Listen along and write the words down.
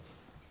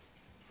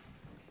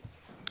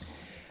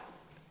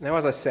Now,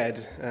 as I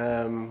said,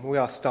 we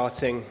are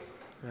starting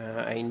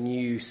a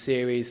new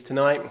series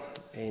tonight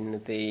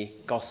in the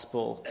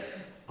Gospel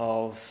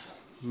of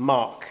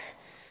Mark.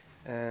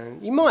 And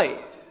you might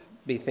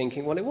be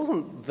thinking, well, it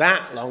wasn't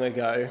that long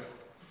ago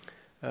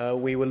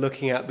we were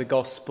looking at the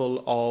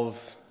Gospel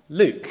of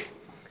Luke.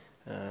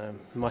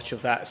 Much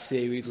of that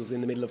series was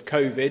in the middle of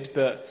COVID,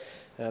 but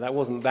that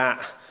wasn't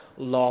that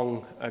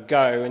long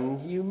ago.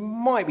 And you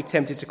might be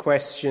tempted to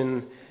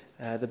question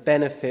the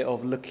benefit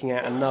of looking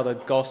at another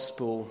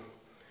gospel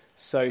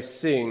so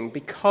soon,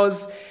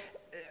 because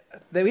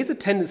there is a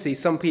tendency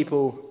some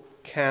people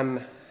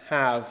can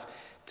have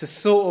to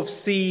sort of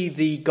see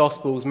the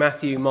Gospels,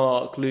 Matthew,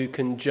 Mark, Luke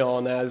and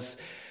John,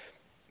 as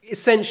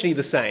essentially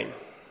the same.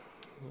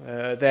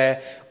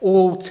 They're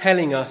all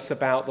telling us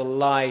about the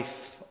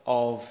life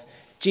of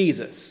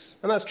Jesus,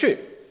 and that's true.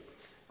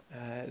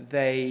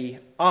 They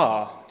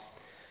are.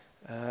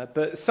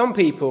 But some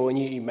people, and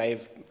you may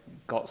have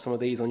got some of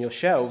these on your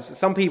shelves,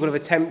 some people have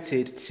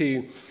attempted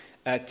to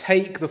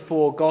take the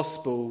four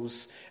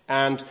Gospels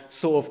and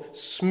sort of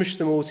smush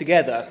them all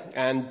together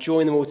and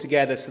join them all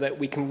together so that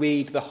we can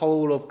read the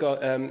whole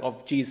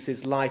of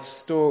Jesus' life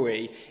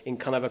story in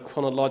kind of a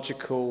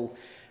chronological,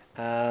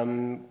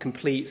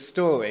 complete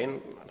story.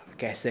 And I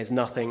guess there's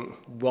nothing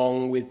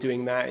wrong with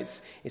doing that.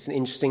 It's an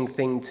interesting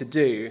thing to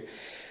do.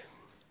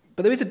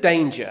 But there is a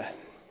danger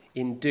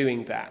in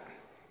doing that,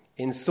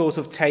 in sort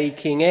of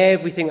taking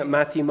everything that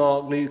Matthew,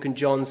 Mark, Luke and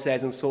John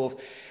says and sort of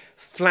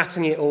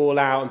flattening it all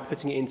out and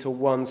putting it into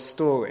one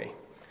story.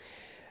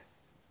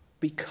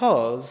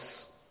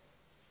 Because,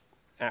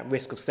 at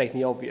risk of stating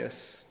the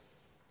obvious,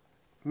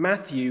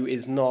 Matthew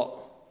is not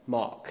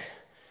Mark,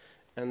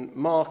 and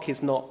Mark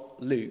is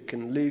not Luke,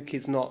 and Luke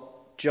is not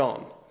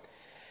John.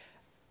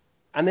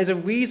 And there's a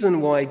reason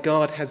why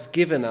God has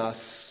given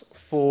us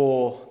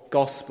four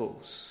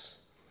Gospels.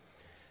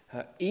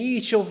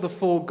 Each of the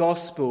four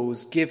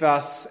Gospels give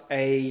us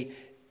a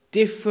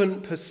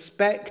different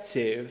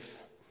perspective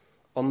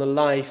on the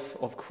life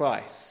of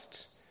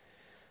Christ.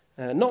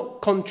 Not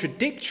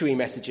contradictory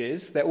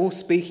messages, they're all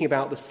speaking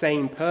about the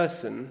same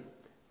person,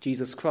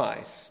 Jesus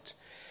Christ.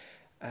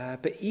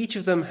 But each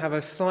of them have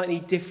a slightly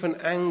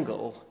different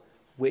angle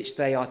which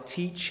they are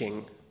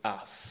teaching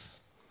us.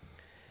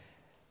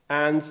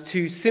 And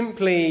to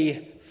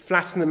simply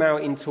flatten them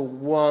out into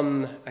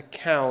one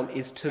account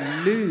is to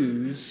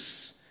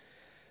lose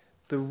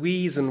the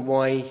reason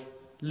why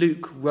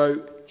Luke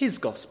wrote his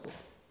gospel,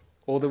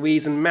 or the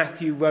reason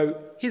Matthew wrote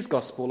his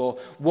gospel, or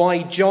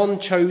why John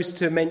chose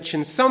to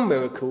mention some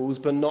miracles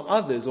but not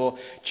others, or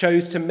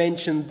chose to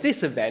mention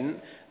this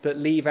event but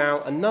leave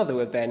out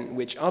another event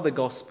which other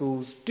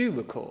gospels do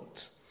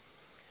record.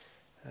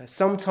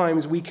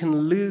 Sometimes we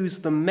can lose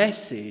the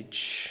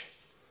message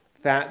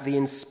that the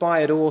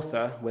inspired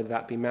author, whether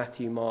that be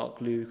Matthew,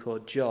 Mark, Luke or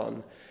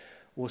John,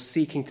 was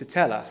seeking to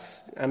tell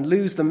us, and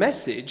lose the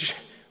message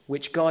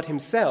which God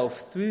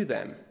himself, through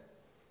them,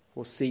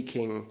 was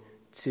seeking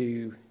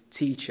to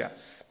teach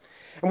us.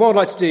 And what I'd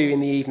like to do in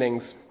the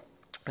evenings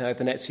over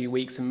the next few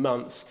weeks and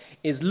months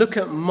is look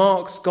at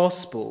Mark's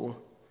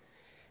gospel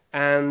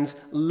and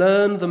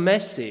learn the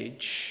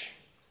message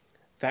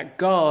that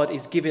God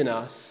is giving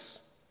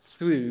us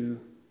through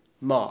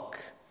Mark.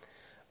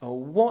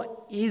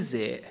 What is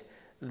it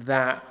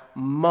that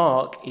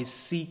Mark is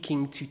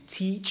seeking to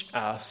teach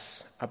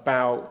us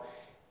about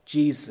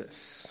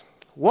Jesus?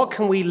 What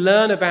can we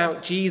learn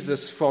about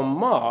Jesus from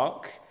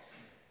Mark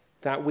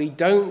that we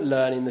don't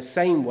learn in the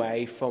same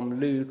way from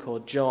Luke or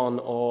John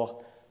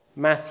or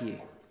Matthew?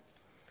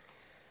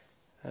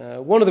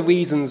 One of the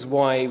reasons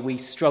why we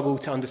struggle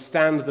to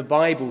understand the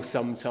Bible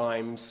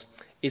sometimes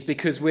is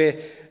because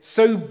we're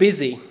so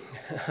busy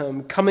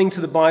coming to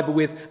the Bible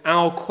with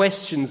our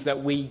questions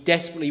that we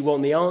desperately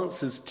want the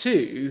answers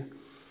to,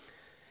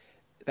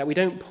 that we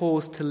don't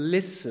pause to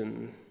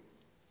listen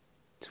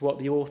to what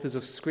the authors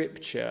of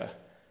Scripture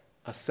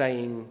are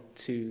saying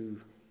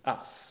to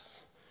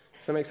us.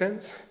 Does that make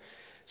sense?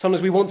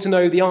 Sometimes we want to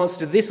know the answer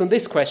to this and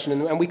this question,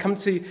 and we come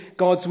to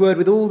God's word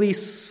with all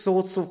these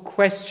sorts of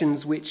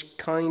questions which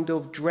kind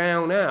of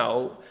drown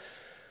out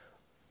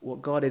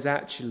what God is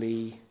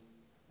actually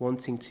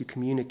wanting to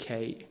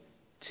communicate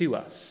to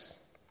us.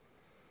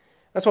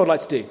 That's what I'd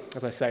like to do,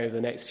 as I say, over the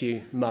next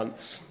few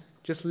months.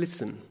 Just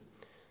listen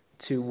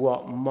to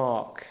what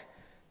Mark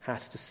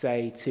has to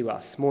say to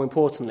us. More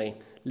importantly,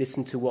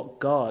 listen to what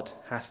God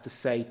has to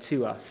say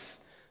to us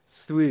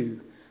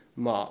through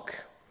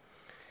Mark.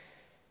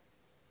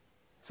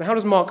 So how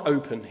does Mark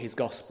open his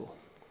gospel?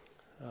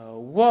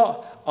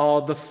 What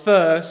are the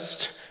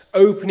first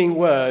opening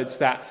words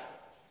that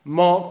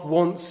Mark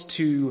wants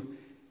to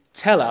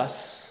tell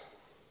us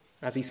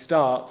as he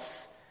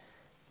starts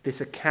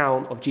this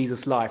account of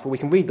Jesus' life? Well, we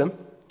can read them,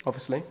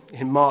 obviously,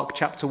 in Mark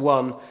chapter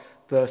 1,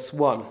 verse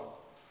 1.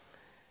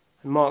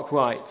 And Mark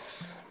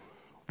writes,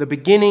 "The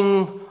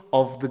beginning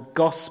of the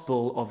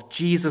gospel of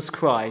Jesus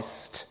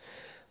Christ,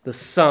 the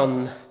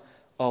Son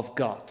of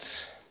God."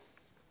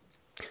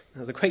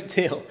 There's a great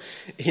deal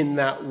in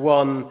that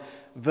one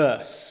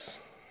verse.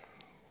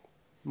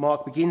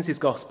 Mark begins his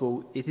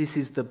gospel. This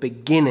is the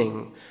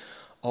beginning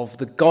of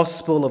the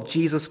gospel of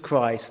Jesus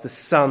Christ, the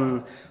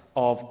Son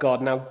of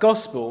God. Now,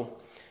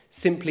 gospel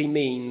simply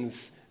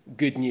means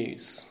good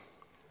news.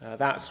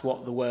 That's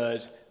what the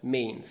word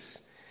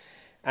means.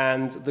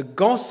 And the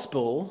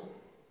gospel,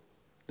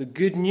 the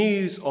good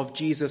news of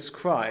Jesus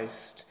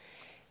Christ,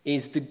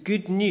 is the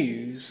good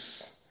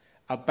news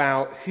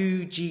about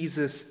who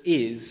Jesus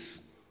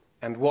is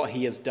and what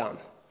he has done.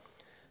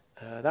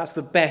 That's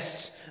the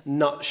best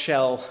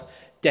nutshell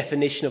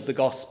definition of the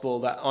gospel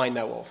that I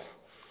know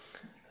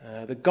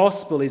of. The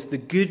gospel is the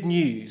good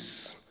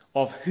news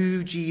of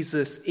who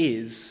Jesus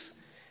is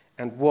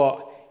and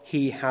what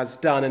he has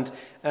done.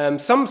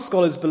 And some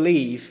scholars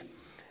believe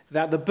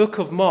that the book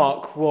of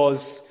Mark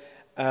was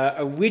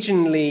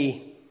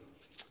originally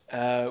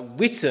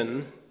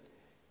written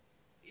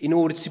in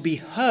order to be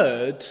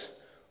heard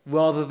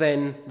rather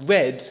than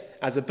read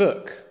as a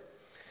book.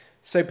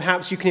 So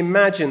perhaps you can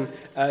imagine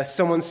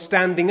someone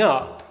standing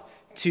up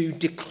to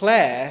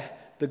declare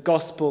the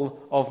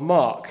Gospel of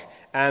Mark,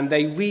 and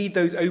they read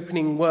those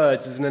opening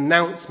words as an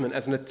announcement,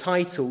 as a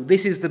title.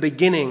 This is the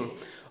beginning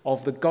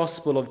of the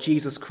Gospel of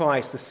Jesus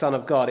Christ, the Son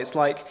of God. It's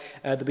like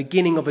the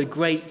beginning of a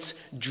great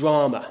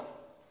drama,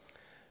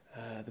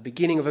 the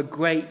beginning of a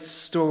great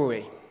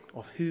story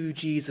of who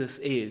Jesus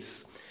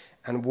is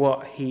and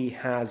what he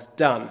has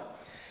done.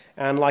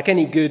 And like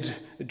any good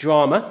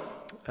drama,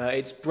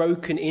 it's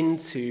broken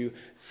into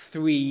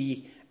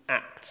 3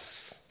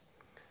 acts,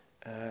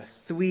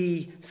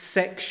 3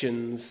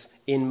 sections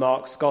in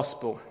Mark's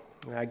gospel.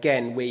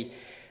 Again, we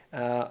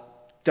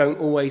don't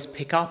always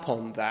pick up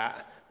on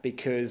that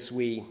because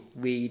we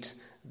read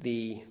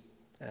the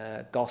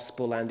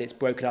gospel and it's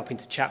broken up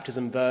into chapters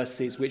and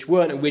verses which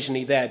weren't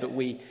originally there, but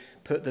we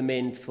put them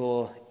in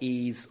for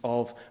ease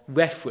of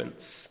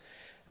reference.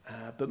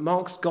 But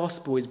Mark's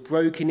gospel is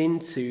broken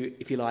into,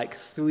 if you like,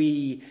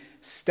 3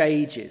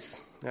 stages.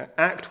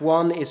 Act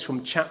 1 is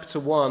from chapter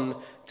 1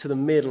 to the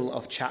middle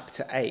of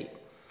chapter 8.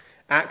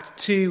 Act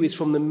 2 is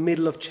from the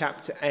middle of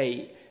chapter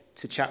 8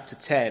 to chapter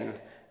 10.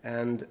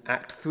 And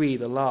Act 3,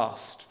 the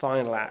last,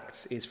 final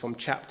act, is from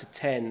chapter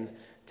 10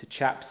 to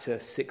chapter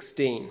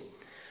 16.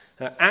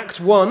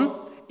 Act 1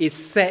 is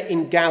set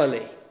in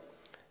Galilee.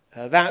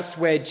 That's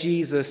where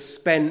Jesus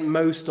spent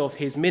most of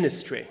his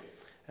ministry.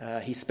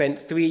 He spent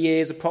 3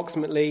 years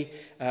approximately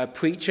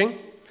preaching,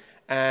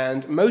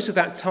 and most of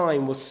that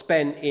time was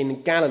spent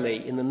in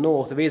Galilee, in the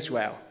north of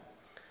Israel.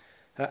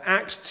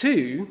 Act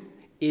 2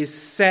 is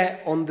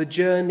set on the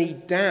journey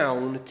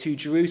down to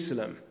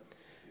Jerusalem,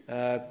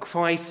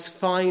 Christ's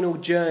final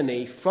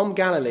journey from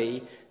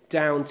Galilee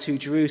down to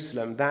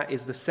Jerusalem. That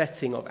is the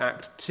setting of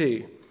Act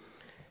 2.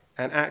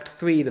 And Act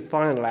 3, the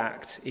final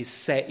act, is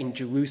set in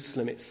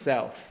Jerusalem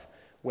itself,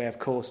 where, of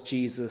course,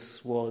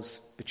 Jesus was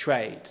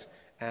betrayed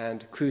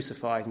and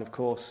crucified and, of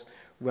course,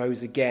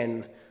 rose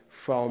again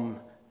from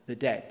the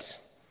dead.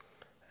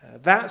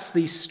 That's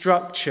the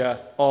structure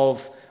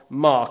of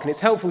Mark. And it's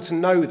helpful to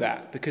know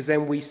that because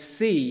then we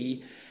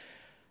see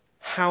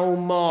how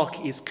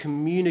Mark is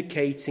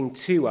communicating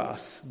to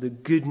us the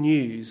good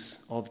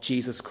news of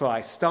Jesus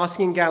Christ.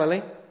 Starting in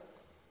Galilee,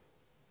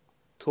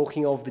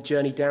 talking of the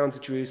journey down to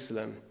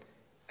Jerusalem,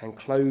 and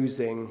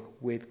closing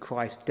with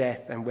Christ's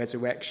death and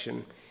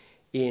resurrection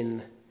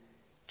in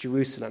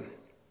Jerusalem.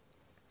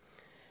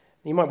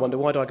 You might wonder,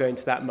 why do I go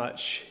into that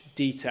much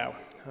detail?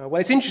 Well,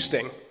 it's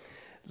interesting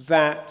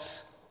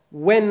that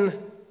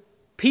when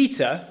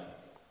Peter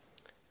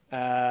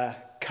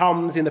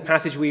comes in the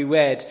passage we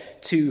read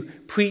to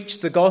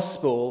preach the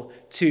gospel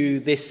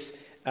to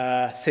this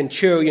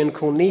centurion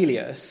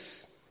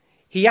Cornelius,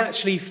 he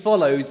actually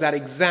follows that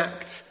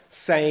exact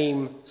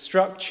same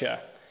structure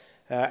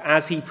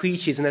as he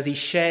preaches and as he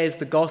shares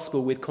the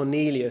gospel with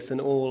Cornelius and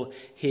all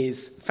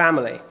his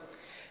family.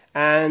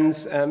 And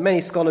many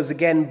scholars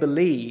again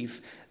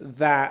believe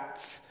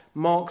that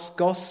Mark's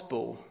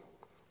gospel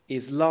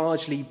is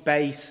largely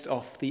based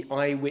off the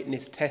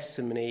eyewitness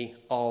testimony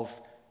of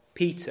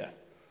Peter.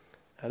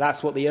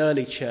 That's what the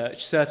early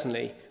church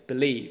certainly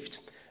believed,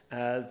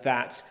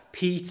 that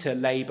Peter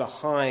lay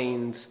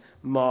behind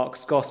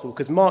Mark's gospel,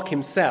 because Mark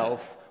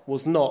himself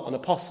was not an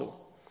apostle.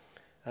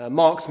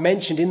 Mark's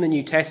mentioned in the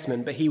New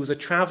Testament, but he was a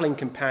travelling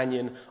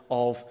companion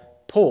of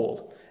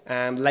Paul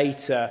and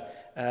later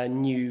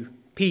knew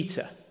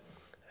Peter.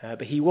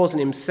 But he wasn't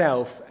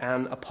himself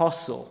an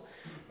apostle.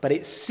 But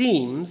it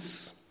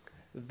seems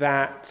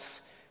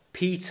that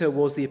Peter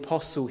was the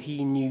apostle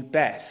he knew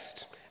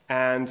best.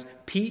 And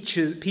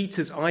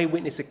Peter's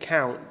eyewitness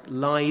account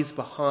lies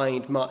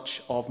behind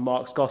much of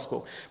Mark's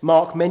gospel.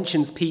 Mark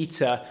mentions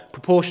Peter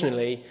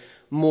proportionally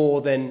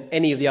more than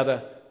any of the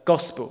other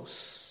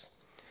gospels.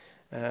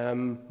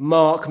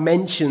 Mark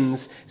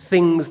mentions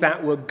things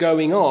that were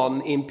going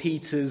on in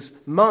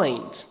Peter's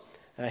mind.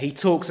 He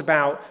talks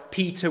about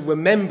Peter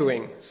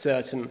remembering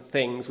certain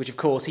things, which of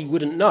course he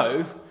wouldn't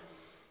know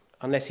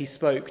unless he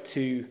spoke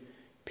to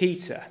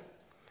Peter.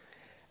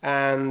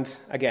 And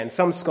again,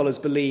 some scholars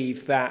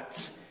believe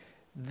that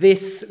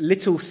this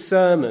little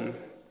sermon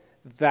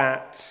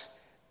that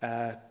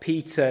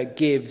Peter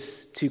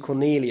gives to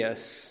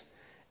Cornelius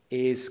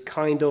is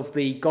kind of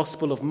the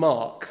Gospel of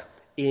Mark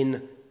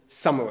in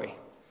summary.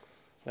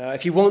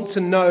 If you want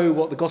to know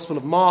what the Gospel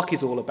of Mark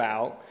is all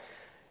about,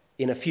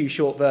 in a few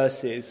short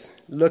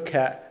verses, look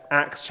at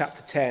Acts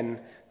chapter 10,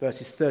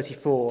 verses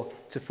 34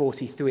 to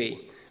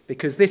 43,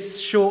 because this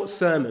short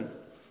sermon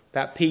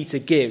that Peter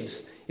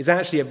gives is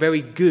actually a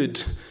very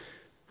good,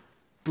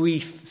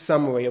 brief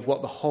summary of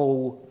what the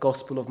whole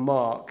Gospel of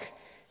Mark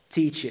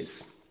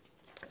teaches.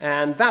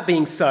 And that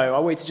being so, I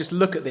want to just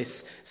look at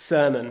this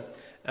sermon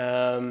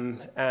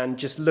and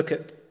just look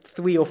at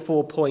 3 or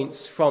 4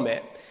 points from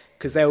it,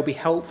 because they will be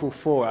helpful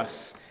for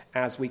us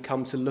as we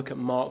come to look at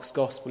Mark's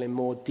Gospel in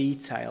more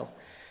detail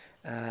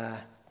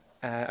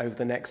over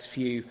the next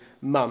few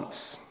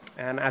months.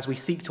 And as we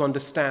seek to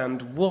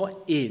understand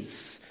what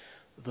is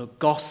the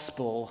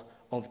gospel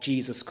of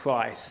Jesus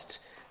Christ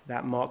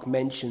that Mark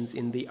mentions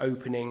in the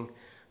opening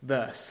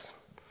verse.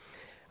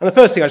 And the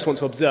first thing I just want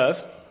to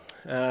observe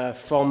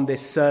from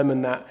this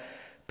sermon that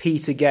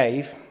Peter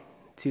gave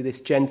to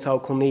this Gentile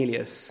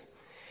Cornelius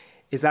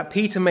is that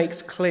Peter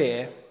makes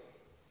clear,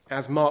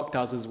 as Mark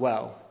does as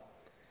well,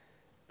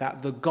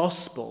 that the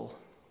gospel,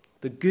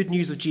 the good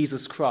news of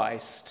Jesus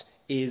Christ,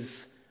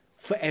 is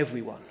for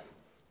everyone.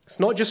 It's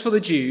not just for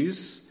the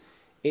Jews,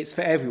 it's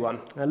for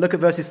everyone. Now look at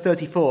verses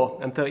 34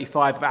 and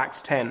 35 of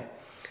Acts 10.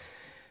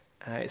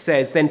 It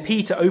says, "Then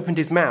Peter opened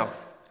his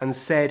mouth and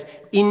said,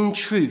 'In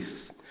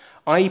truth,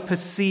 I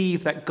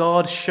perceive that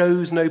God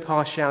shows no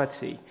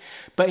partiality,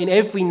 but in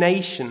every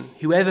nation,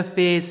 whoever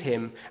fears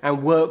him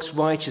and works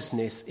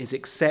righteousness is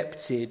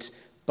accepted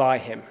by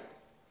him.'"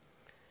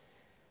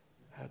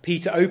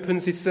 Peter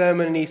opens his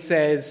sermon and he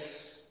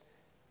says,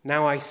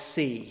 "Now I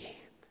see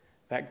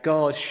that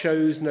God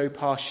shows no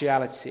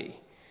partiality,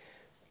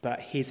 but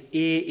his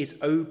ear is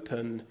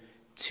open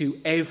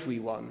to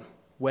everyone,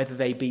 whether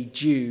they be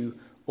Jew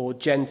or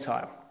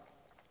Gentile."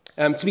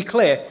 To be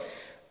clear,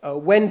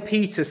 when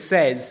Peter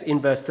says in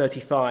verse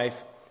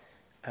 35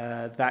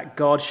 that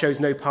God shows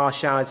no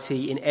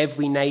partiality in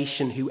every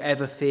nation,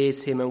 whoever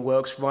fears him and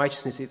works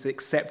righteousness is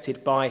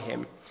accepted by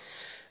him,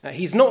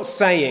 he's not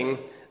saying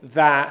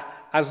that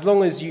as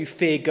long as you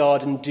fear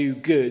God and do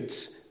good,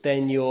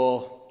 then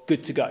you're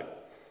good to go.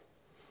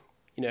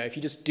 You know, if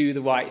you just do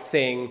the right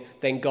thing,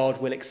 then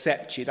God will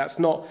accept you. That's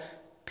not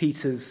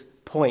Peter's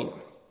point.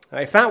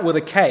 If that were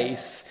the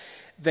case,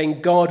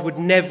 then God would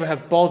never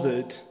have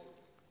bothered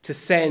to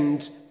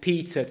send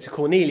Peter to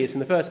Cornelius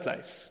in the first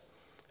place.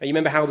 You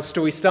remember how the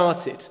story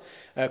started.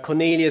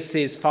 Cornelius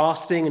is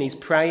fasting and he's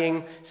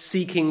praying,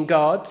 seeking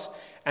God,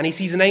 and he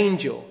sees an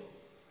angel.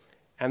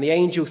 And the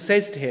angel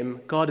says to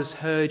him, "God has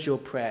heard your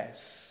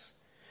prayers.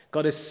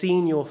 God has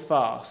seen your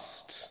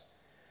fast.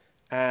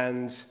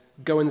 And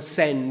go and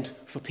send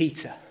for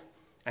Peter,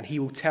 and he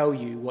will tell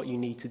you what you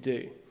need to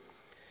do."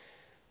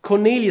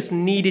 Cornelius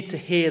needed to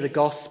hear the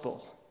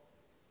gospel.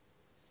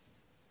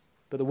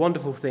 But the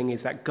wonderful thing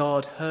is that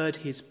God heard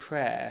his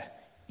prayer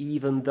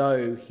even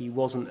though he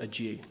wasn't a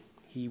Jew.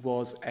 He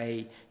was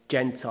a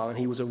Gentile, and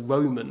he was a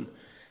Roman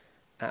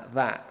at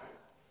that.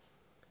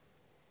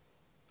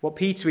 What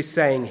Peter is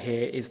saying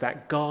here is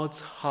that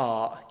God's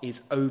heart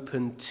is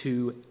open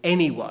to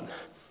anyone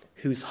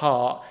whose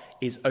heart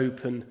is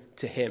open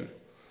to him.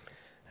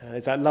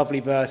 There's that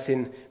lovely verse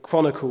in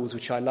Chronicles,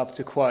 which I love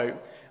to quote,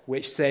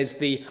 which says,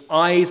 "The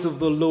eyes of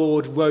the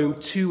Lord roam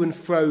to and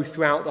fro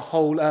throughout the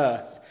whole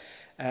earth,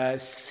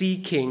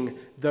 seeking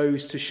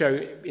those to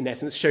show, in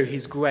essence, show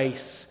his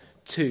grace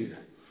to."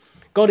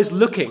 God is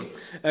looking.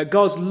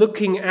 God's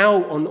looking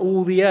out on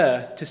all the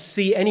earth to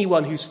see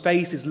anyone whose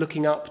face is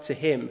looking up to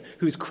him,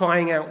 who's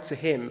crying out to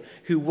him,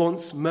 who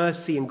wants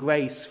mercy and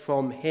grace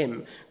from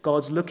him.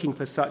 God's looking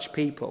for such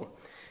people.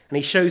 And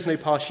he shows no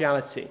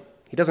partiality.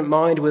 He doesn't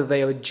mind whether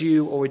they are a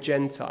Jew or a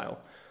Gentile.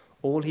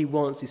 All he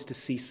wants is to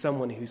see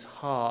someone whose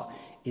heart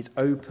is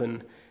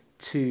open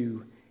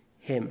to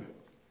him.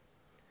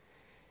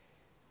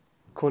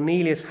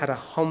 Cornelius had a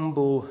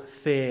humble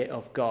fear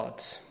of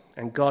God,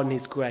 and God in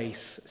his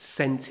grace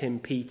sent him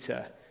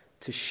Peter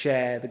to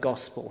share the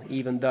gospel,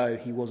 even though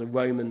he was a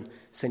Roman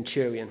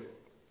centurion.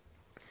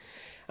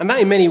 And that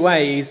in many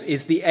ways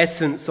is the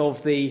essence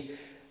of the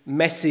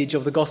message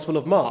of the Gospel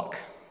of Mark.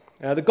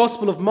 The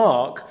Gospel of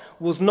Mark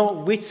was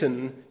not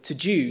written to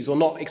Jews, or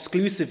not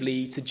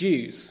exclusively to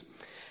Jews.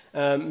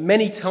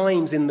 Many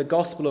times in the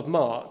Gospel of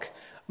Mark,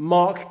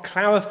 Mark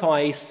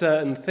clarifies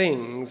certain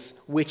things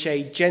which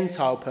a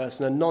Gentile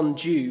person, a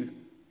non-Jew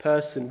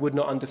person, would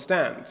not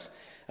understand.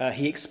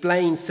 He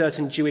explains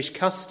certain Jewish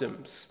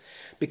customs,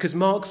 because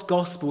Mark's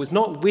Gospel is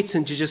not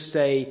written to just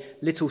a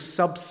little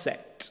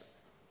subset.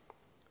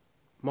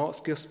 Mark's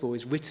Gospel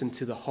is written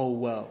to the whole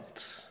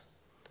world.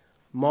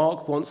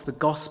 Mark wants the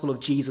gospel of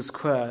Jesus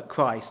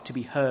Christ to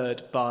be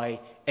heard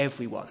by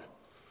everyone.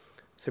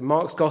 So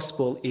Mark's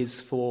gospel is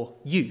for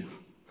you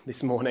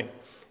this morning,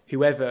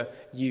 whoever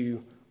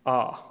you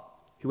are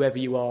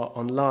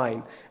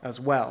online as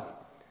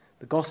well.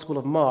 The gospel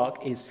of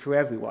Mark is for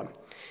everyone.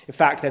 In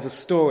fact, there's a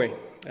story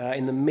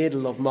in the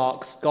middle of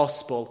Mark's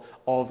gospel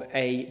of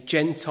a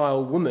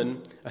Gentile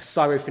woman, a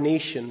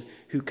Syrophoenician,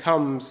 who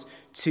comes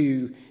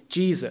to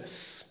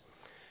Jesus.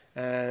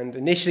 And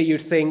initially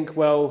you'd think,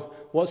 well,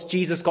 what's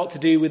Jesus got to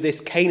do with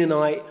this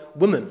Canaanite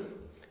woman?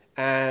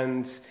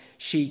 And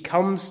she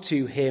comes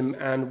to him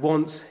and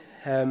wants,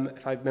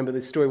 if I remember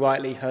the story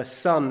rightly, her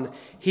son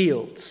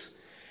healed.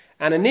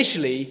 And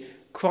initially,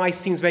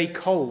 Christ seems very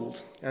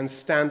cold and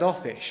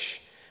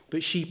standoffish,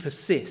 but she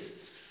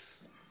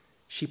persists.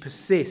 She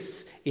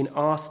persists in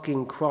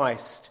asking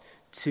Christ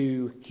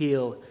to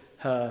heal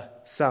her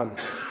son.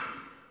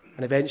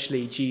 And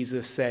eventually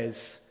Jesus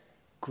says,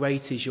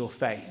 "Great is your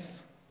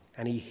faith,"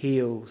 and he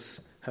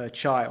heals her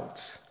child.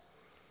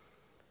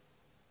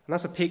 And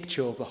that's a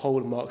picture of the whole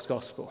of Mark's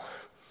gospel.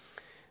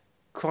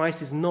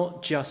 Christ is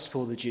not just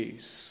for the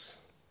Jews.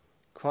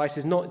 Christ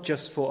is not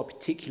just for a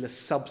particular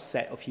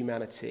subset of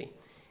humanity.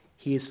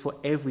 He is for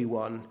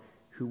everyone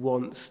who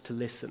wants to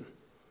listen.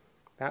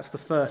 That's the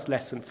first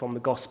lesson from the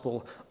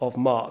Gospel of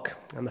Mark,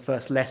 and the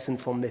first lesson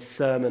from this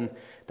sermon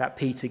that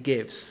Peter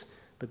gives.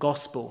 The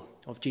gospel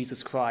of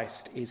Jesus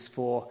Christ is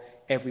for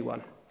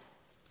everyone.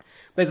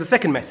 There's a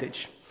second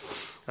message,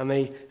 and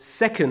the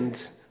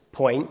second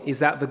point is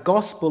that the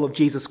gospel of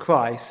Jesus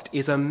Christ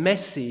is a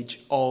message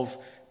of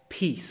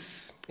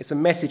peace. It's a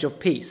message of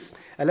peace.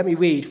 And let me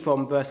read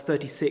from verse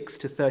 36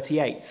 to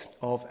 38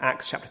 of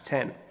Acts chapter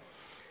 10.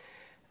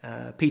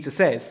 Peter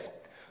says,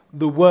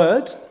 "The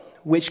word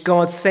which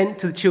God sent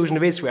to the children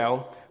of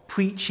Israel,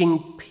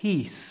 preaching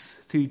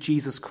peace through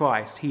Jesus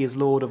Christ, he is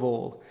Lord of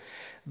all.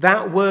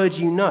 That word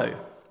you know,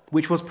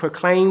 which was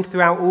proclaimed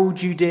throughout all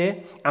Judea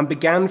and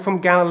began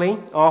from Galilee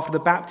after the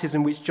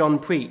baptism which John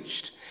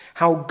preached,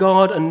 how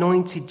God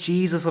anointed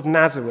Jesus of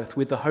Nazareth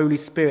with the Holy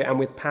Spirit and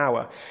with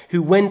power,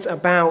 who went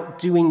about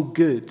doing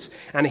good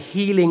and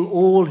healing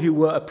all who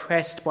were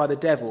oppressed by the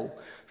devil,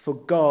 for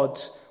God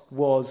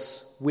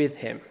was with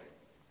him."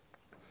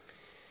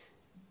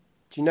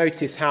 Do you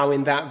notice how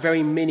in that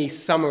very mini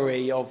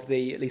summary of at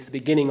least the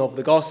beginning of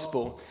the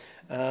gospel,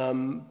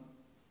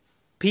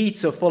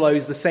 Peter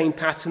follows the same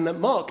pattern that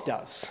Mark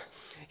does.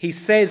 He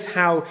says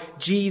how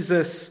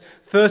Jesus,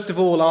 first of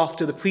all,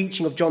 after the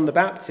preaching of John the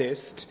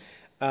Baptist,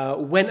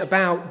 went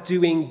about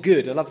doing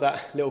good. I love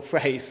that little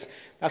phrase.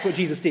 That's what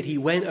Jesus did. He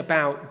went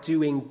about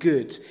doing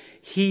good,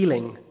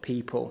 healing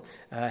people,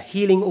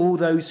 healing all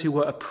those who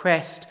were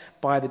oppressed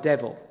by the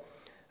devil.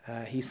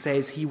 He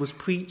says he was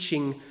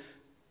preaching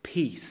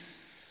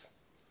peace.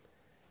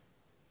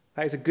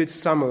 That is a good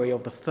summary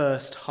of the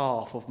first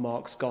half of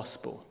Mark's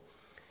gospel.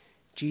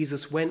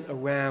 Jesus went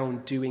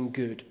around doing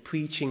good,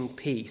 preaching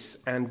peace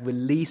and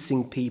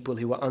releasing people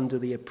who were under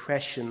the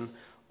oppression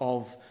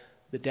of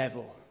the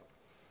devil.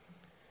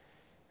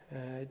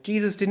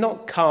 Jesus did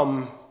not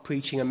come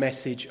preaching a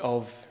message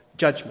of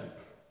judgment.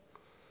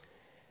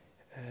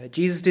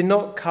 Jesus did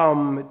not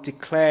come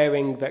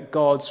declaring that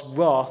God's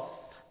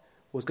wrath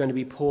was going to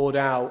be poured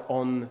out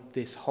on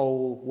this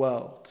whole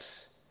world,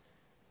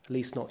 at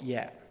least not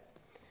yet.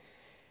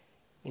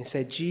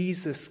 Instead,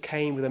 Jesus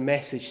came with a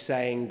message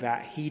saying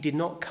that he did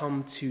not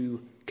come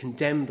to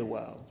condemn the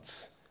world,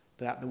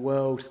 but that the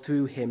world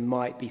through him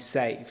might be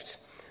saved.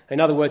 In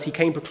other words, he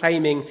came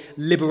proclaiming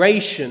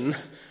liberation,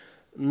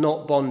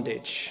 not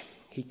bondage.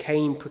 He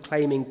came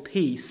proclaiming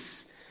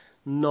peace,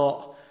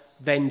 not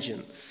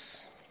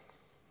vengeance.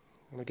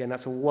 And again,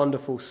 that's a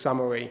wonderful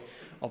summary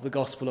of the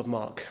Gospel of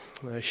Mark,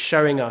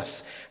 showing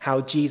us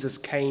how Jesus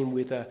came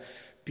with a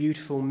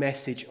beautiful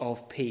message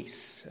of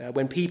peace.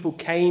 When people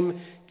came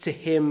to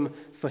him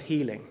for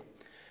healing,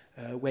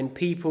 when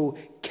people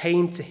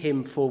came to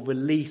him for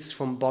release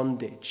from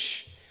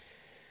bondage,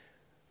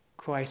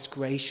 Christ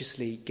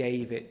graciously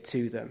gave it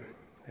to them.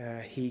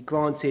 He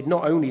granted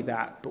not only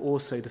that, but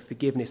also the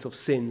forgiveness of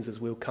sins, as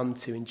we'll come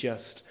to in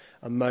just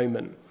a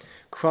moment.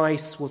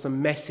 Christ was a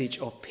message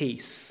of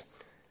peace.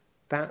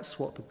 That's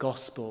what the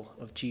gospel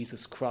of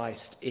Jesus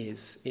Christ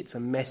is. It's a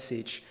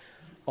message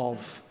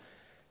of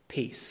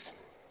peace.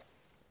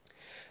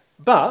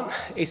 But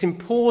it's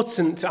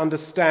important to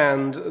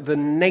understand the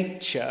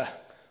nature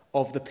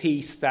of the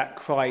peace that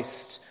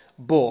Christ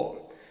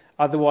brought.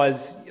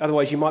 Otherwise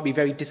you might be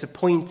very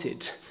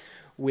disappointed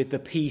with the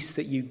peace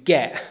that you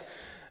get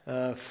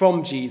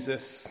from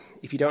Jesus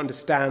if you don't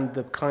understand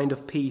the kind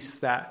of peace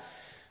that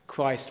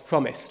Christ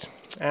promised.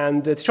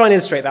 And to try and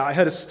illustrate that, I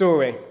heard a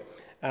story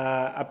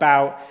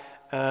about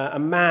a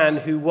man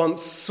who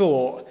once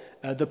sought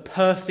the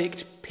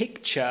perfect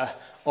picture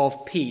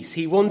of peace.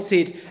 He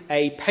wanted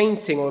a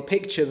painting or a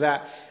picture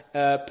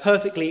that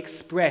perfectly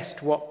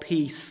expressed what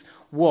peace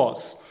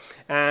was.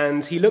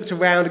 And he looked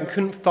around and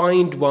couldn't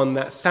find one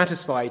that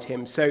satisfied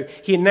him. So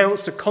he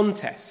announced a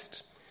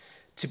contest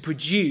to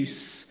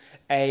produce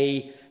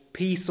a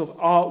piece of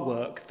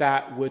artwork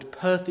that would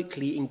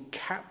perfectly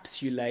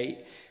encapsulate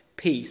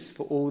peace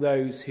for all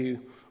those who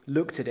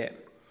looked at it.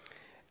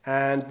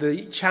 And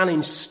the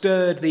challenge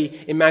stirred the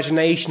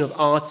imagination of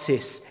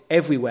artists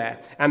everywhere,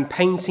 and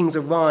paintings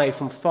arrived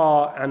from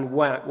far and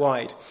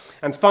wide.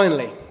 And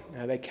finally,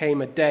 there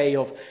came a day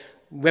of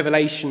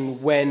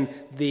revelation when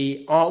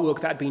the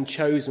artwork that had been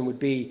chosen would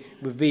be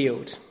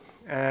revealed.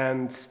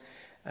 And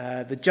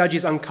The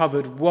judges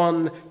uncovered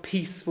one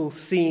peaceful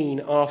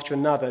scene after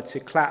another to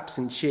claps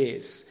and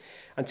cheers,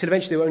 until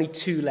eventually there were only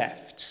two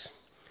left.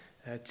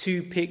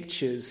 Two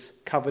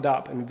pictures covered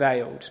up and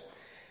veiled.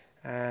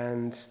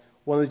 And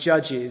one of the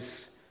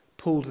judges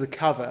pulled the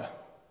cover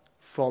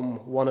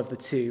from one of the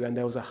two, and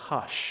there was a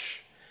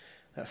hush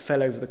that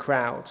fell over the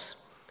crowds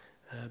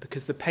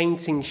because the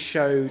painting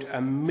showed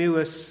a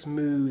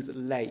mirror-smooth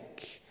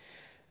lake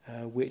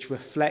which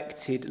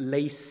reflected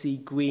lacy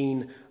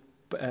green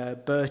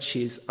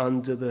birches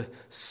under the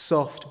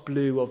soft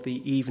blue of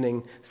the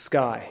evening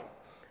sky.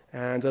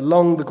 And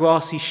along the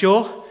grassy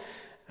shore,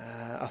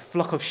 a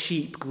flock of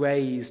sheep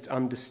grazed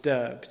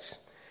undisturbed.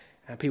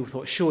 And people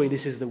thought, surely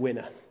this is the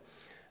winner.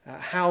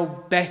 How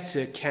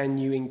better can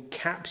you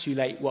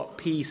encapsulate what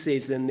peace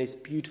is than this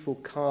beautiful,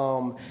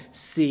 calm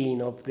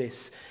scene of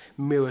this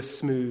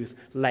mirror-smooth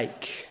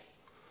lake?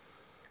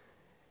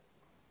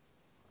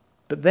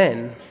 But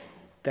then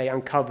they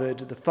uncovered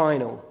the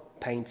final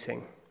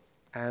painting,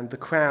 and the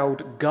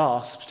crowd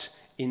gasped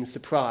in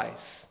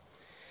surprise,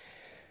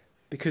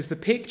 because the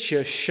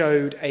picture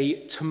showed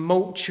a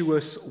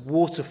tumultuous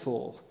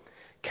waterfall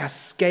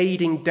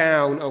cascading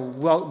down a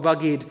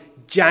rugged,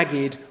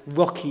 jagged,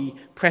 rocky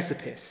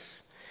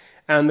precipice.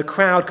 And the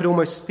crowd could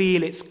almost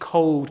feel its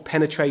cold,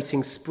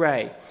 penetrating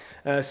spray.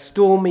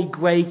 Stormy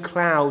grey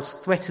clouds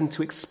threatened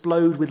to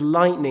explode with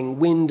lightning,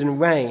 wind and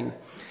rain.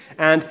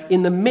 And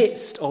in the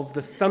midst of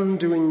the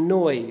thundering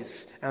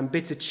noise and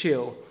bitter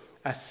chill,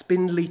 a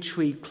spindly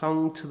tree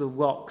clung to the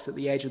rocks at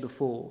the edge of the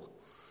fall.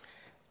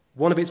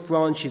 One of its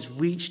branches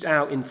reached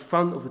out in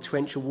front of the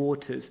torrential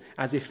waters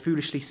as if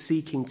foolishly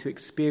seeking to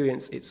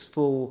experience its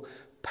full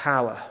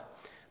power.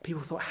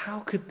 People thought,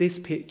 how could this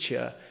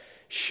picture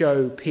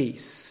show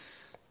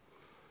peace?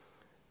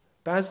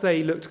 But as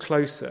they looked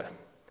closer,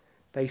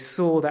 they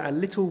saw that a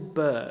little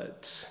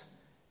bird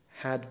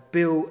had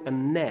built a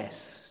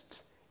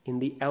nest in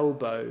the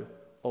elbow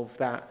of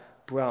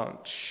that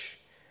branch.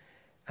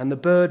 And the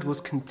bird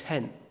was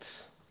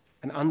content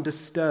and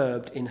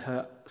undisturbed in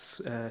her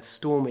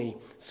stormy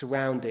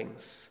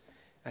surroundings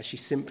as she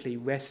simply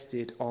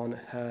rested on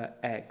her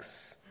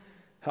eggs.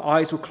 Her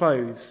eyes were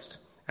closed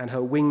and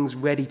her wings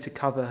ready to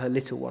cover her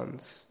little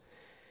ones.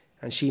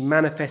 And she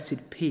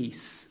manifested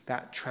peace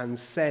that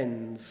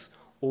transcends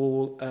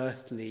all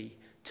earthly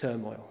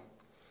turmoil.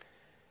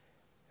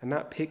 And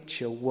that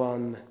picture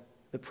won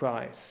the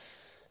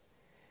prize.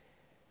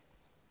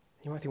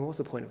 You might think, well, what's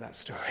the point of that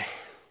story?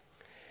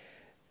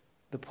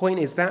 The point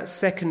is that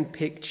second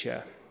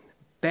picture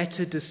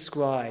better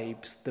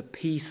describes the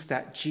peace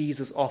that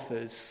Jesus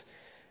offers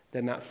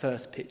than that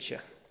first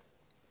picture.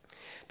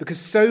 Because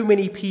so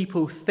many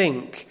people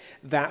think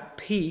that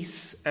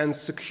peace and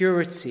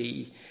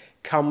security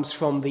comes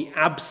from the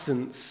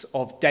absence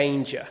of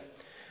danger,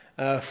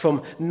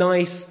 from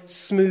nice,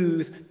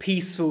 smooth,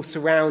 peaceful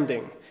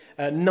surrounding,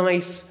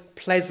 nice,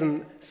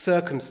 pleasant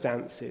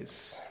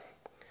circumstances.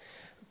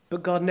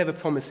 But God never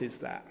promises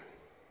that.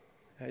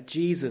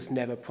 Jesus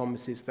never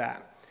promises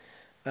that.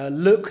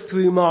 Look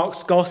through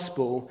Mark's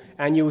gospel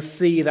and you'll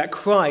see that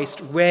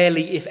Christ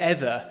rarely, if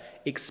ever,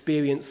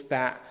 experienced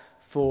that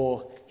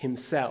for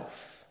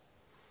himself.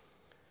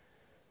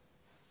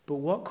 But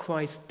what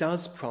Christ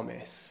does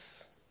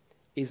promise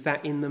is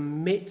that in the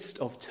midst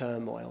of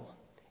turmoil,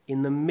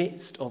 in the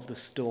midst of the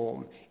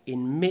storm,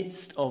 in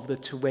midst of the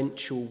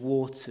torrential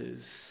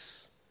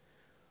waters,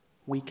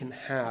 we can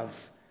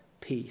have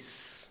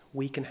peace.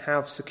 We can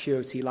have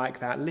security like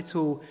that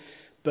little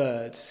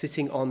bird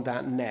sitting on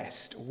that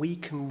nest. We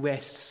can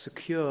rest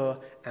secure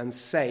and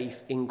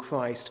safe in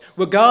Christ,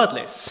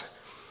 regardless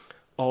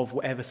of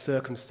whatever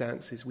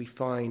circumstances we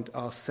find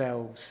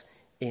ourselves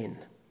in.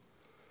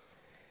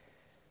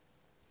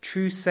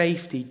 True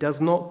safety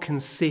does not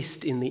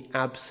consist in the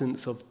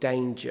absence of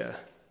danger,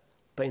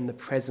 but in the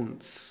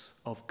presence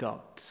of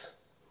God.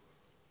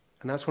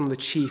 And that's one of the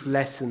chief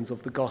lessons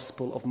of the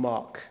Gospel of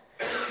Mark.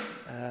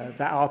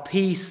 That our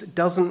peace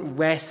doesn't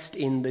rest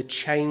in the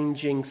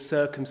changing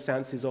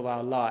circumstances of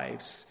our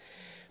lives,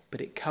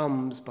 but it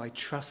comes by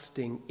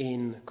trusting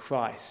in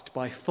Christ,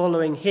 by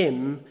following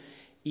him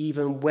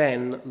even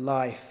when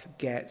life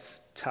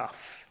gets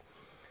tough.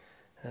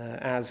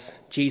 As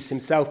Jesus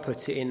himself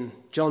put it in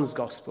John's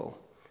Gospel,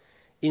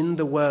 in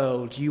the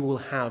world you will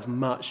have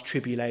much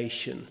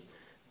tribulation,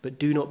 but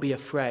do not be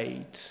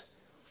afraid,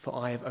 for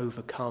I have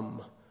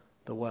overcome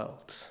the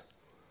world.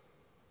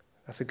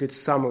 That's a good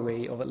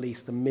summary of at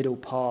least the middle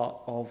part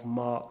of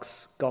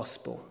Mark's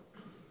gospel.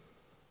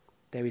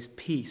 There is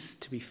peace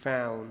to be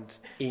found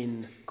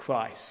in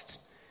Christ.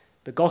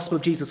 The gospel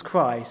of Jesus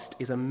Christ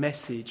is a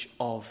message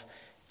of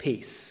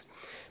peace.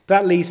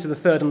 That leads to the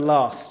third and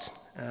last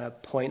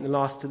point,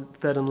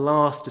 third and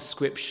last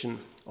description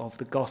of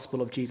the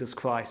gospel of Jesus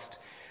Christ,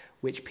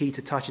 which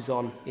Peter touches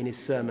on in his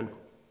sermon.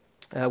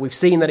 We've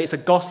seen that it's a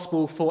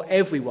gospel for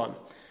everyone.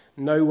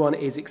 No one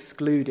is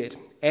excluded.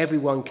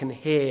 Everyone can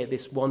hear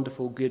this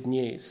wonderful good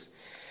news.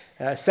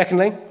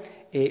 Secondly,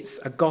 it's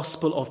a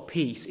gospel of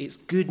peace. It's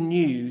good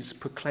news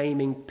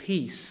proclaiming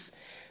peace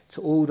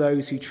to all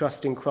those who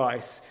trust in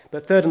Christ.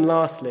 But third and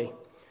lastly,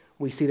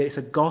 we see that it's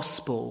a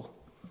gospel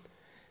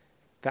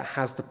that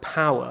has the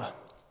power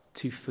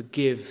to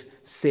forgive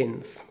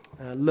sins.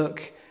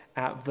 Look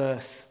at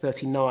verse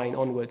 39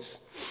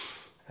 onwards.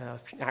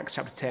 Acts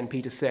chapter 10,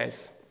 Peter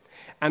says,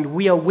 "And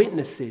we are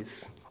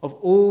witnesses of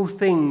all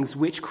things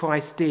which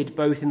Christ did,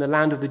 both in the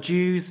land of the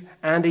Jews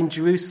and in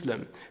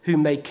Jerusalem,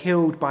 whom they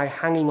killed by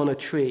hanging on a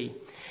tree.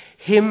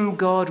 Him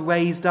God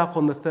raised up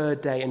on the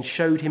third day and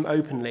showed him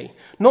openly,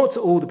 not to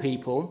all the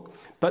people,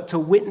 but to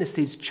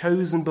witnesses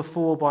chosen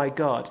before by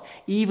God,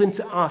 even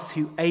to us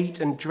who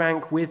ate and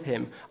drank with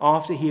him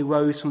after he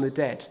arose from the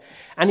dead.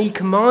 And he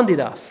commanded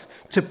us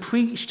to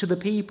preach to the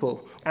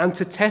people and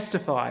to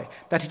testify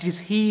that it is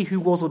he who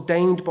was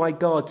ordained by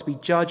God to be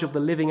judge of the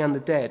living and the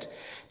dead.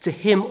 To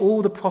him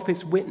all the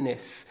prophets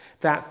witness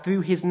that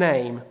through his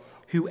name,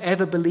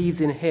 whoever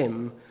believes in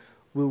him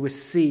will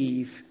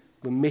receive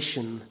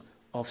remission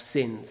of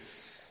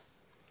sins."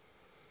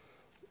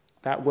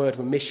 That word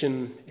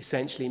remission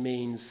essentially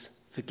means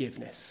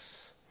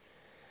forgiveness.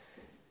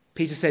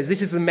 Peter says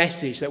this is the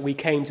message that we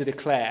came to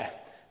declare,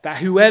 that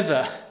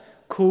whoever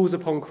calls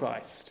upon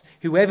Christ,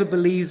 whoever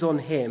believes on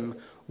him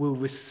will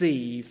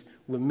receive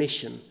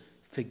remission,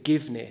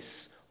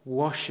 forgiveness,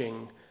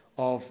 washing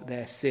of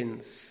their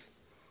sins.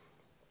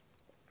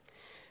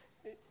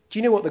 Do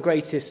you know what the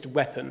greatest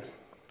weapon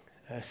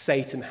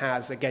Satan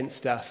has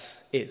against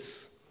us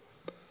is?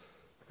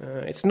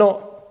 It's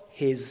not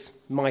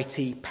his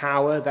mighty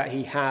power that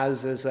he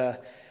has as a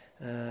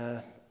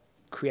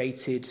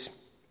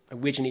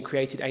originally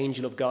created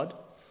angel of God.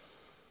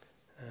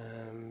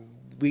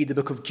 Read the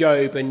book of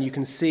Job and you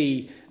can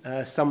see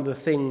some of the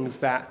things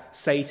that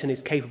Satan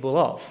is capable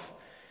of.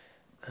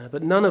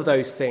 But none of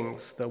those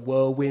things, the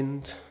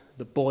whirlwind,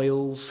 the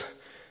boils,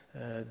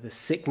 the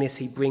sickness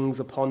he brings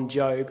upon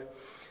Job,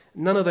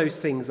 none of those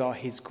things are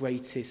his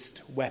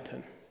greatest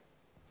weapon.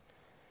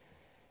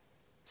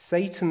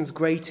 Satan's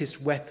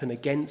greatest weapon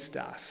against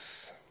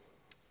us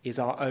is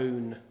our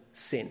own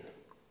sin.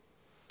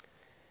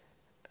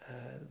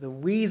 The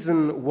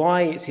reason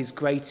why it's his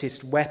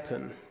greatest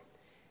weapon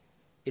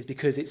is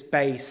because it's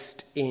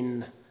based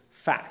in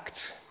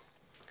fact.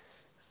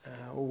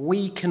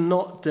 We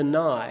cannot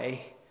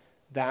deny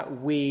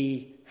that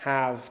we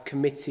have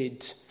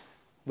committed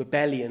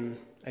rebellion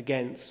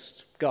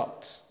against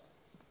God.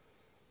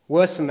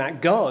 Worse than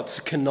that, God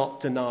cannot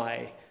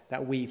deny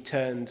that we've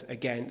turned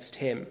against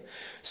him.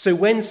 So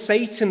when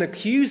Satan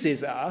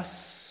accuses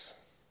us,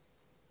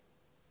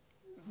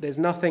 there's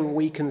nothing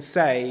we can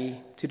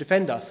say to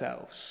defend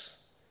ourselves.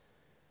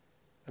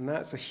 And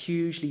that's a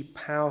hugely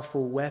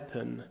powerful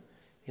weapon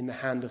in the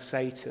hand of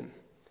Satan.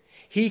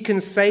 He can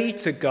say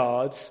to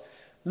God,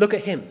 look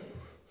at him,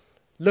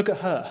 look at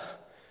her,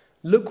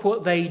 look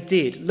what they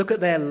did, look at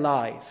their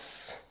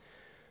lies,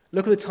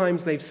 look at the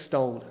times they've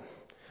stolen,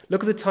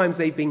 look at the times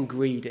they've been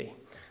greedy,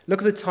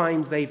 look at the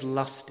times they've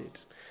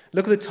lusted,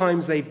 look at the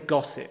times they've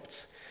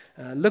gossiped,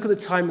 look at the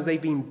times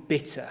they've been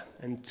bitter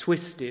and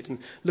twisted, and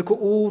look at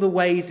all the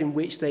ways in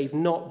which they've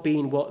not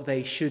been what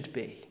they should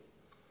be.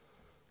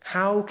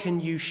 How can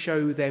you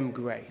show them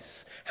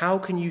grace? How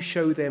can you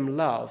show them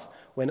love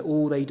when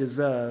all they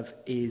deserve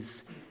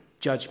is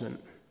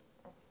judgment?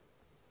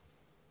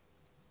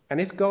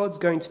 And if God's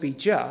going to be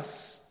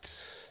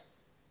just,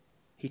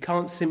 he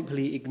can't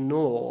simply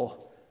ignore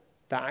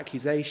that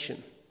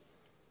accusation,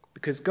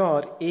 because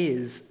God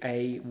is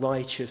a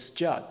righteous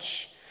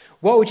judge.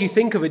 What would you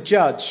think of a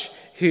judge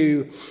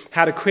who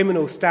had a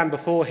criminal stand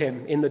before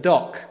him in the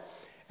dock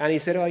and he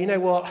said, "Oh, you know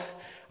what?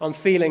 I'm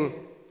feeling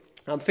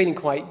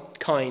quite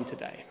kind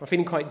today. I'm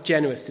feeling quite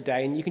generous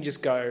today, and you can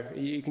just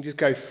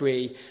go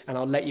free, and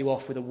I'll let you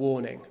off with a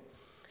warning."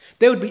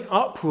 There would be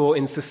uproar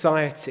in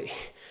society,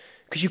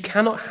 because you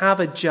cannot have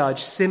a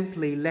judge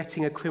simply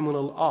letting a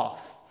criminal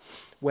off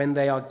when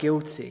they are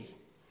guilty.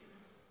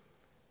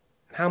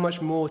 How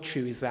much more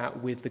true is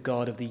that with the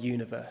God of the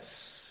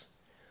universe?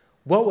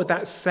 What would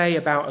that say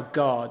about a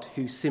God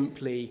who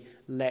simply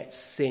lets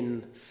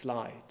sin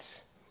slide?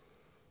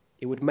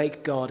 It would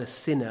make God a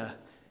sinner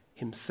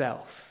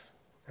himself,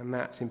 and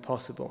that's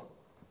impossible.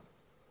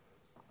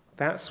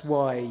 That's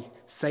why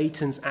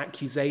Satan's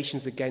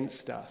accusations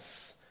against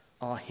us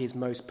are his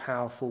most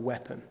powerful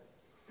weapon.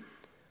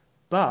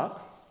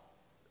 But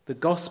the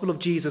gospel of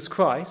Jesus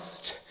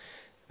Christ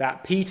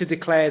that Peter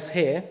declares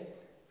here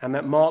and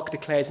that Mark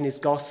declares in his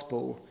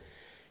gospel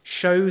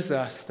shows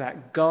us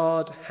that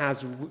God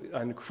has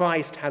and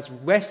Christ has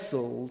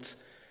wrestled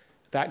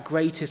that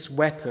greatest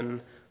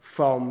weapon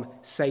from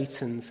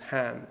Satan's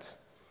hand,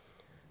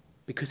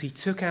 because he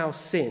took our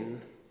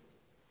sin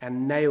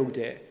and nailed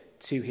it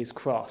to his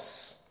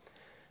cross.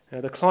 Now,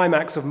 the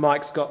climax of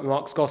Mark's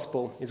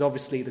gospel is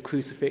obviously the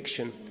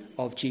crucifixion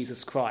of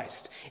Jesus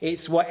Christ.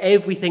 It's what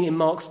everything in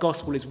Mark's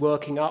gospel is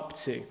working up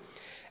to.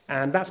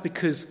 And that's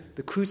because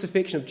the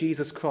crucifixion of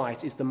Jesus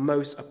Christ is the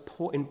most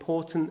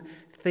important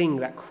thing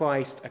that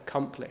Christ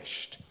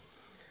accomplished.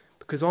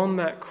 Because on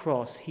that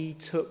cross, he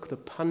took the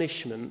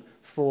punishment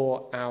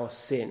for our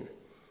sin.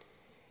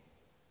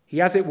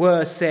 He, as it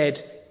were,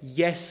 said,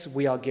 yes,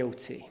 we are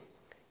guilty.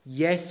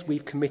 Yes,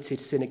 we've committed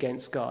sin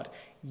against God.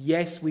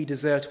 yes, we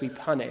deserve to be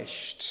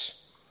punished,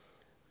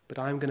 but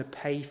I'm going to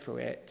pay for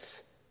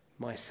it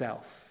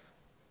myself.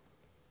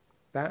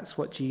 That's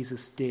what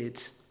Jesus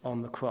did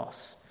on the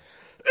cross.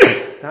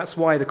 That's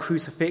why the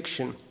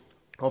crucifixion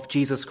of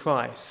Jesus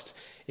Christ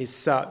is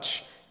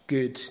such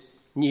good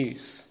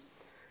news.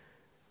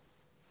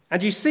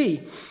 And you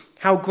see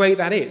how great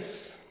that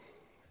is.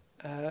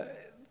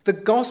 The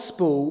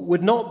gospel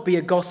would not be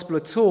a gospel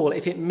at all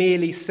if it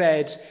merely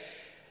said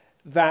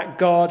that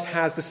God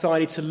has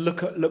decided to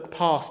look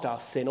past our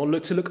sin, or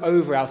to look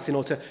over our sin,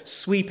 or to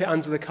sweep it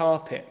under the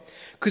carpet.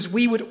 Because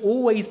we would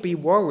always be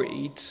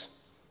worried,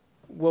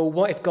 well,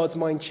 what if God's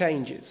mind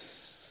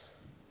changes?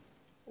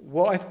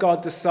 What if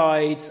God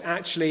decides,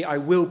 actually, I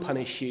will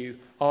punish you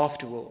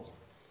after all?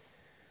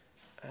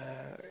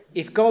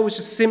 If God was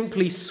to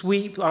simply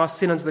sweep our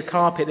sin under the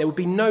carpet, there would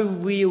be no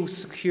real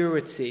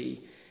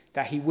security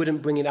that he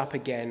wouldn't bring it up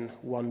again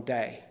one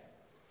day.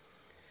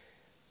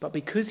 But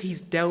because he's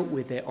dealt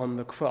with it on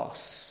the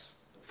cross,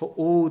 for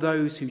all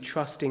those who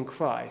trust in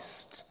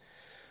Christ,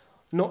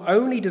 not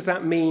only does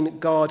that mean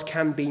God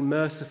can be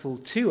merciful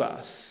to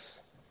us,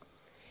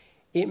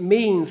 it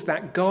means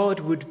that God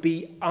would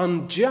be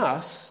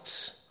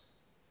unjust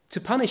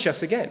to punish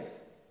us again.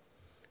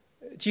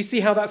 Do you see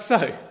how that's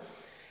so?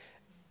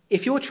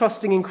 If you're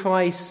trusting in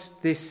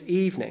Christ this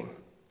evening,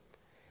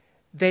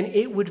 then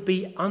it would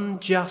be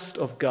unjust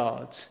of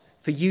God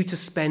for you to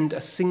spend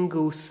a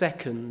single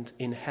second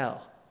in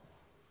hell.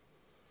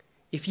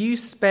 If you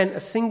spent a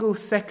single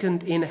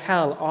second in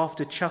hell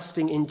after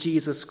trusting in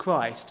Jesus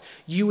Christ,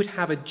 you would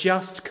have a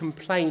just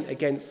complaint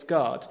against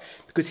God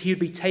because he would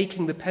be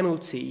taking the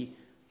penalty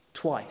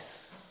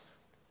twice.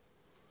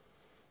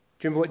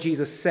 Do you remember what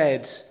Jesus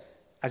said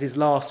as his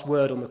last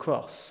word on the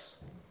cross?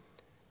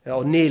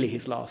 Or nearly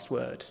his last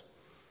word.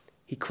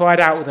 He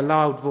cried out with a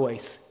loud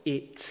voice,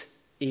 "It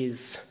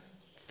is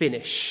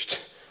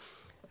finished."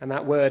 And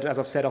that word, as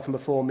I've said often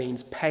before,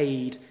 means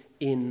paid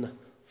in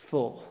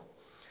full.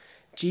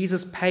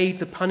 Jesus paid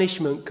the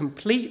punishment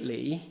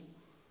completely,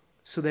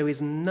 so there is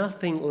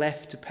nothing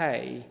left to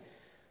pay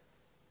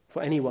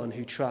for anyone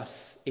who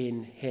trusts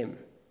in him.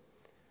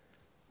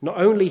 Not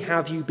only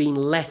have you been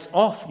let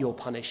off your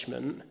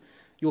punishment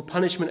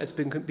has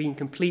been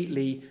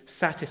completely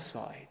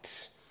satisfied.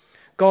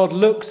 God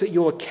looks at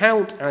your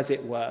account, as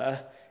it were,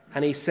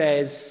 and he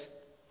says,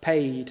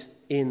 paid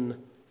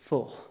in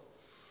full.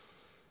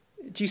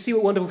 Do you see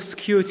what wonderful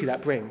security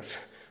that brings?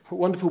 What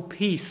wonderful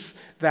peace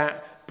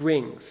that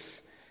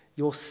brings?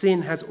 Your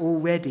sin has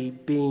already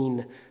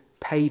been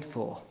paid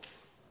for.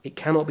 It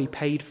cannot be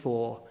paid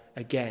for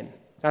again.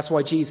 That's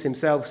why Jesus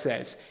himself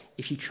says,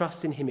 if we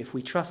trust in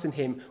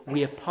him,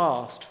 we have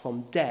passed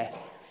from death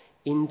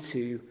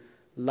into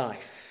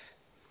life.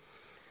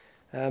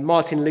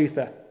 Martin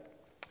Luther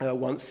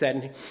once said,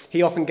 and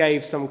he often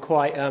gave some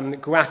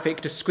quite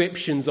graphic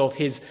descriptions of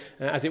his,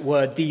 as it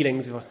were,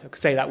 dealings, if I could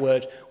say that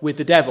word, with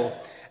the devil.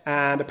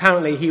 And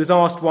apparently he was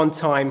asked one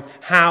time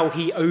how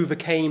he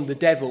overcame the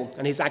devil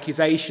and his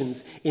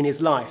accusations in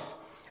his life.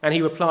 And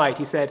he replied,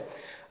 he said,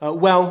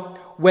 well,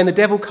 when the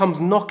devil comes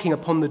knocking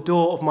upon the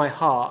door of my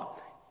heart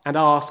and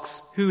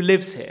asks, who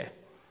lives here?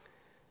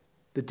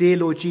 The dear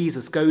Lord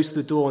Jesus goes to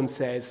the door and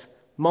says,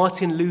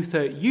 Martin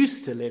Luther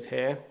used to live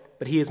here,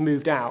 but he has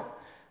moved out.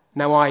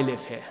 Now I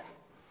live here.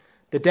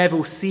 The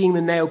devil, seeing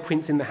the nail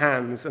prints in the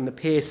hands and the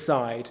pierced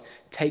side,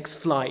 takes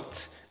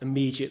flight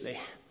immediately.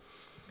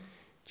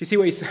 Do you see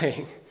what he's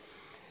saying?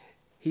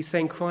 He's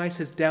saying Christ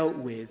has dealt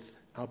with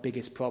our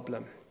biggest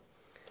problem.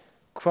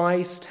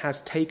 Christ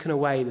has taken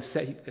away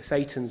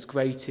Satan's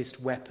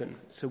greatest weapon,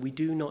 so we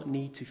do not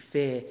need to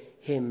fear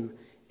him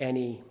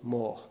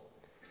anymore.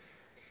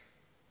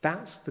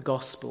 That's the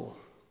gospel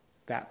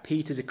that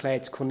Peter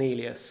declared to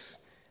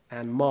Cornelius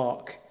and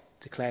Mark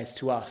declares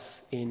to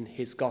us in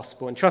his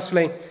gospel. And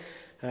trustfully,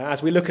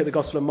 as we look at the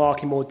Gospel of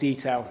Mark in more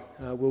detail,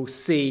 we'll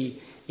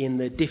see in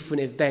the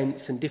different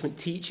events and different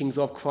teachings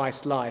of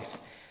Christ's life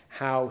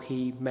how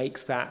he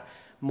makes that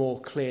more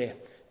clear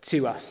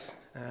to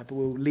us. But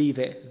we'll leave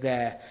it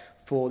there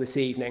for this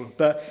evening.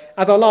 But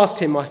as our last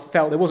hymn, I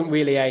felt there wasn't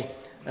really a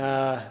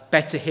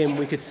better hymn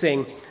we could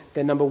sing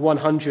than number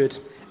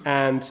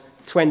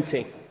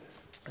 120,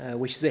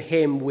 which is a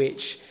hymn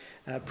which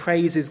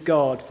praises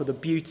God for the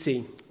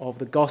beauty of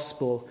the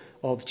gospel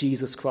of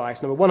Jesus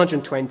Christ. Number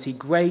 120,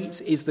 great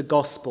is the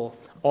gospel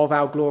of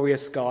our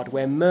glorious God,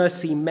 where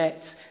mercy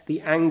met the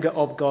anger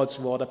of God's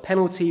rod. A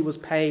penalty was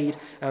paid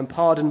and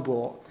pardon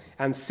brought,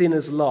 and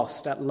sinners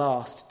lost at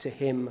last to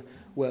him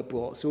were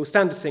brought. So we'll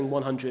stand to sing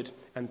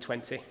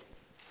 120.